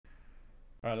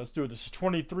All right, let's do it. This is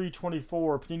 23-24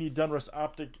 Panini Donruss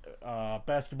Optic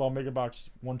Basketball Mega Box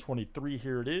 123.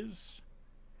 Here it is.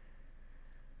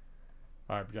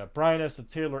 All right, we got Brian S. and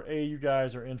Taylor A. You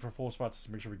guys are in for full spots. Let's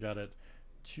make sure we got it.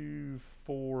 2,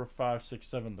 4, 5, 6,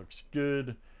 7 looks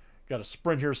good. Got a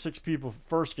sprint here. 6 people.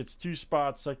 First gets 2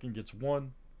 spots. Second gets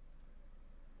 1.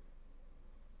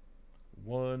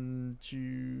 1,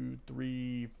 2,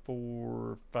 3,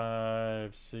 4,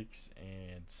 5, 6,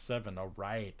 and 7. All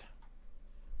right.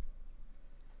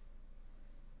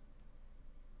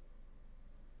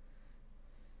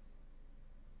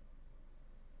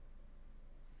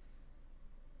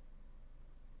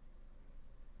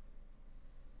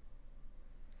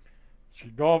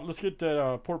 Let's get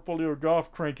that portfolio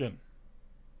golf cranking.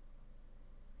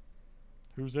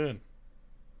 Who's in?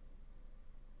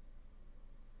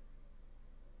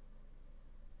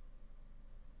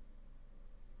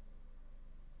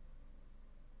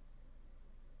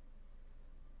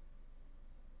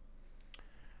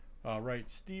 All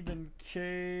right, Stephen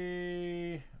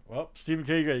K. Well, Stephen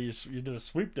K. You did a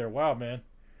sweep there. Wow, man.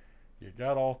 You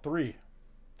got all 3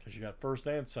 because you got first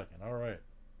and second. All right.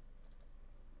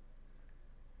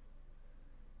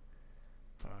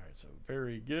 All right, so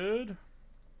very good.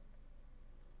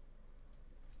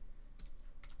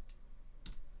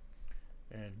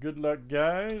 And good luck,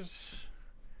 guys.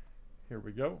 Here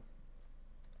we go.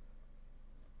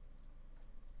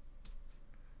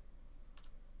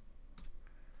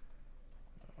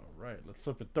 All right, let's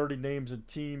flip it. 30 names and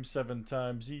teams, 7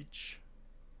 times each.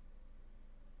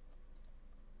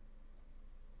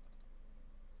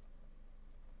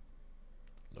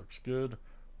 Looks good.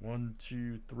 1,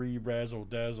 2, 3, razzle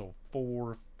dazzle,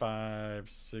 4, 5,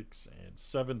 6, and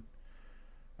 7.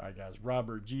 All right, guys.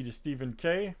 Robert G to Stephen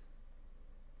K.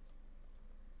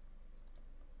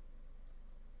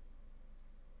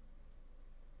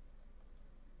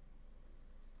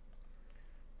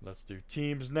 Let's do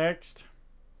teams next.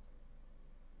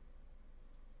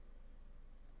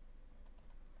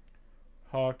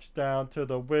 Hawks down to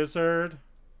the Wizard.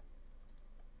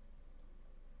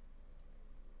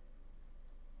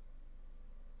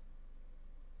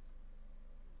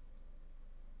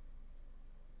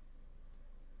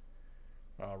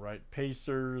 All right,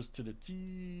 Pacers to the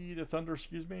Thunder,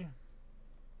 excuse me.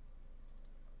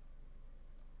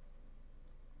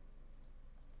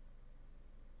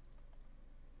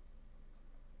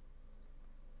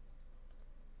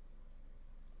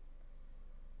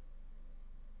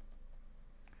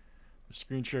 The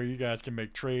screen share, you guys can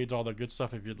make trades, all the good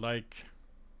stuff if you'd like.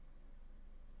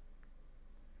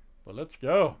 But let's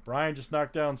go. Brian just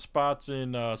knocked down spots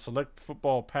in Select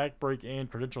Football, Pack Break, and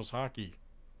Credentials Hockey.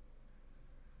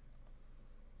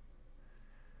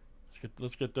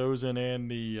 Let's get those in, and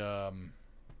the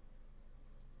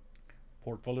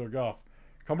portfolio golf.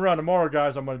 Come around tomorrow,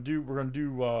 guys. We're gonna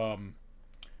do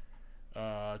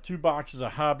 2 boxes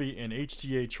of hobby and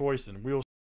HTA choice and wheels.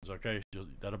 Okay,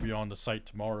 that'll be on the site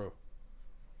tomorrow.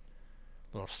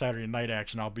 Little Saturday night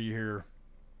action. I'll be here.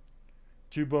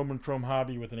 2 Bowman Chrome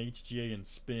hobby with an HTA and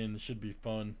spin. Should be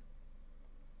fun.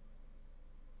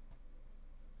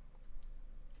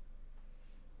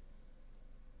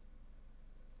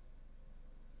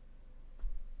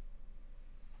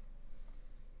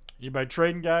 Anybody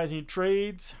trading, guys? Any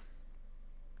trades?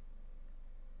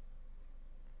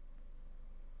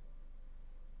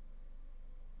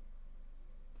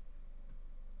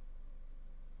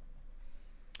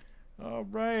 All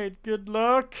right. Good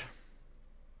luck.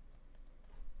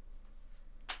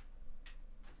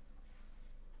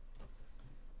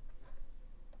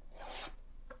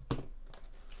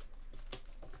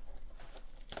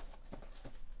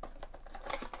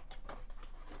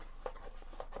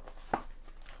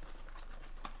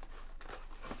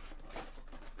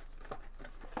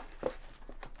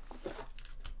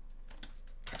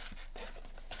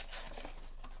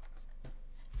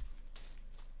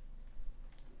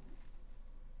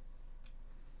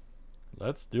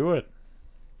 Let's do it.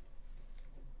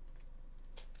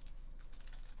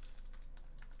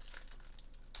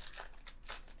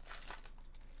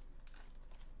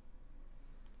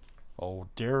 Oh,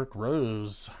 Derrick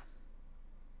Rose.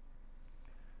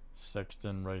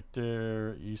 Sexton right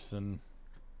there. Eason.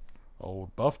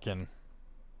 Old Buffkin.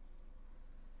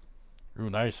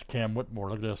 Ooh, nice. Cam Whitmore.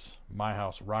 Look at this. My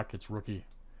House Rockets rookie.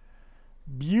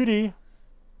 Beauty.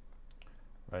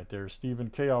 Right there. Stephen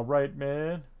K. All right,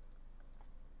 man.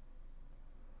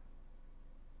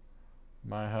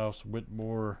 My House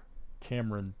Whitmore.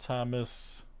 Cameron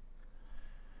Thomas.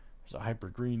 There's a Hyper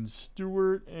Green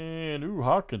Stewart. And, ooh,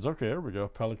 Hawkins. Okay, there we go.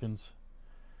 Pelicans.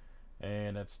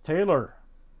 And that's Taylor.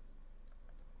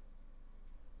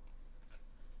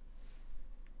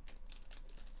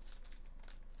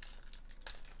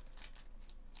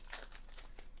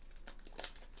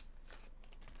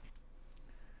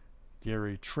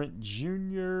 Gary Trent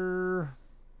Jr.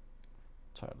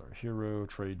 Tyler Hero.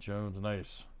 Trey Jones.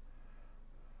 Nice.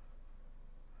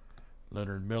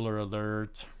 Leonard Miller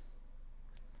alert.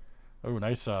 Oh,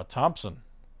 nice Thompson.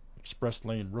 Express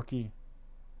Lane rookie.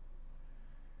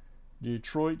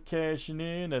 Detroit cashing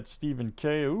in. That's Stephen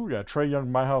K. Ooh, got Trey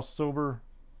Young, My House Silver.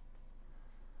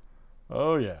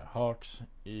 Oh, yeah. Hawks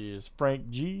is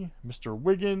Frank G. Mr.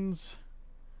 Wiggins.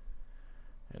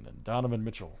 And then Donovan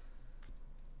Mitchell.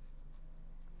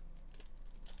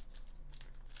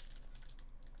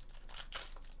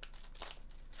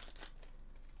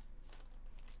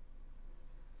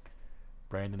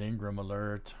 Brandon Ingram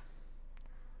alert.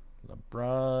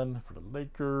 LeBron for the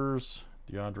Lakers.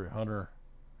 DeAndre Hunter.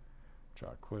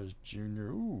 Jaquez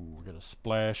Jr. Ooh, we got a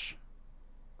splash.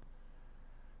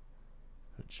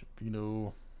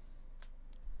 Chipino.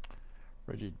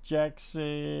 Reggie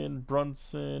Jackson.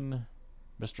 Brunson.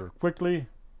 Mr. Quickly.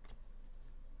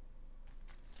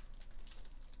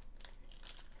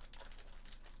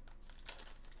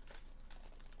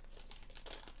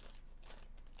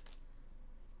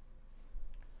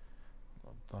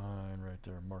 Fine right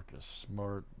there. Marcus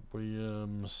Smart.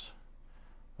 Williams.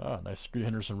 Nice Scoot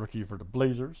Henderson rookie for the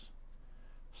Blazers.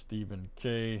 Stephen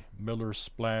K. Miller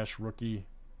Splash rookie.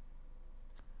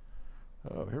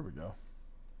 Oh, here we go.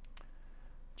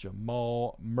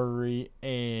 Jamal Murray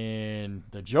and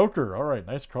the Joker. All right,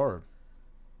 nice card.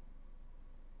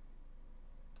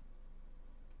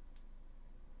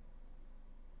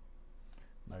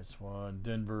 Nice one.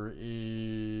 Denver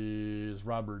is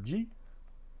Robert G.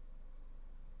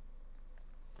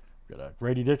 Got a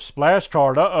Grady Dick splash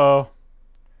card. Uh-oh.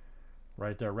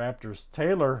 Right there, Raptors.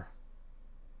 Taylor.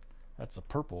 That's a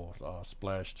purple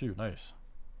splash, too. Nice.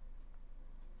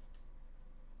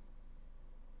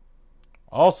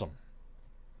 Awesome.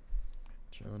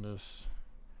 Jonas.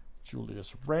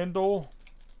 Julius Randle.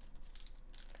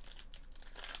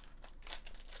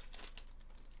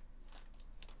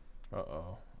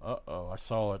 Uh-oh. Uh-oh. I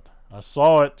saw it. I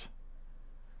saw it.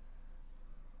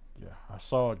 Yeah, I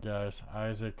saw it, guys.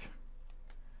 Isaac.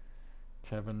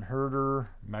 Kevin Herter.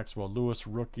 Maxwell Lewis,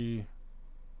 rookie.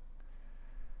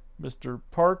 Mr.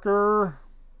 Parker.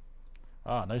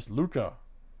 Nice Luka.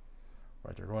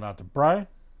 Right there, going out to Brian.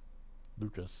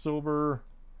 Luka Silver.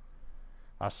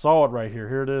 I saw it right here.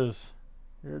 Here it is.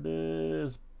 Here it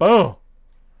is. Boom.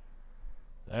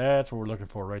 That's what we're looking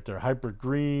for right there. Hyper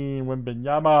Green.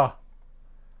 Wembanyama.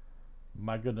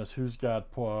 My goodness, who's got...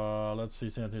 let's see.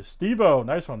 Steve-O.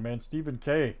 Nice one, man. Stephen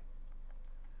K.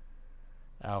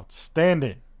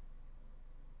 Outstanding.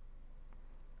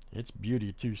 It's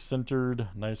beauty, too. Centered.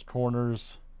 Nice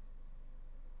corners.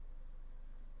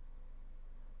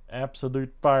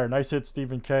 Absolute fire. Nice hit,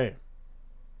 Stephen K.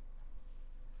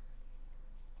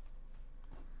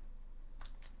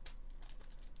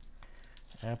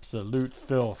 Absolute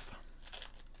filth.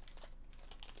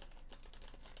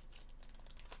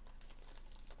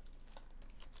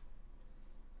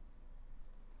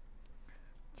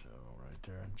 So right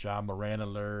there, John Moran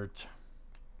alert.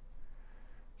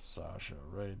 Sasha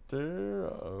right there.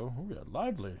 Uh-oh, we got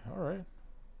Lively. All right.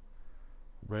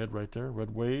 Red right there.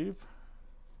 Red Wave.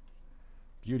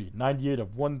 Beauty. 98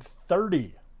 of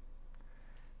 130.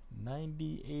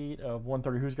 98 of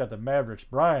 130. Who's got the Mavericks?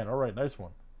 Brian. All right, nice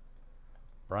one.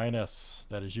 Brian S.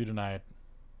 That is you tonight.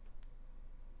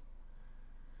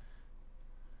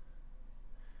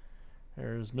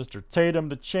 There's Mr. Tatum,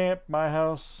 the champ, My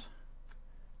House.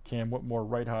 Cam Whitmore,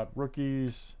 Right Hot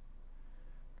rookies.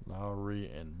 Lowry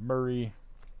and Murray.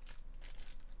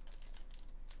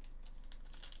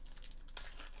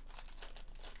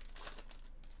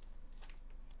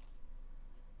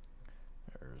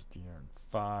 There's De'Aaron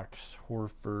Fox,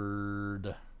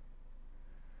 Horford,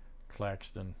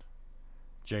 Claxton,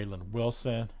 Jalen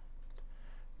Wilson,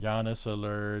 Giannis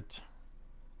alert.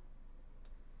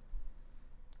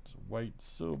 White,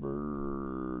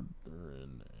 silver,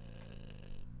 and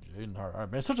Jaden Hart. All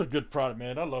right, man, such a good product,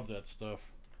 man. I love that stuff.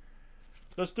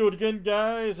 Let's do it again,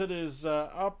 guys. It is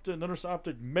Donruss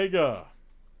Optic Mega.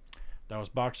 That was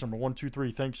box number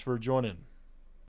 123. Thanks for joining.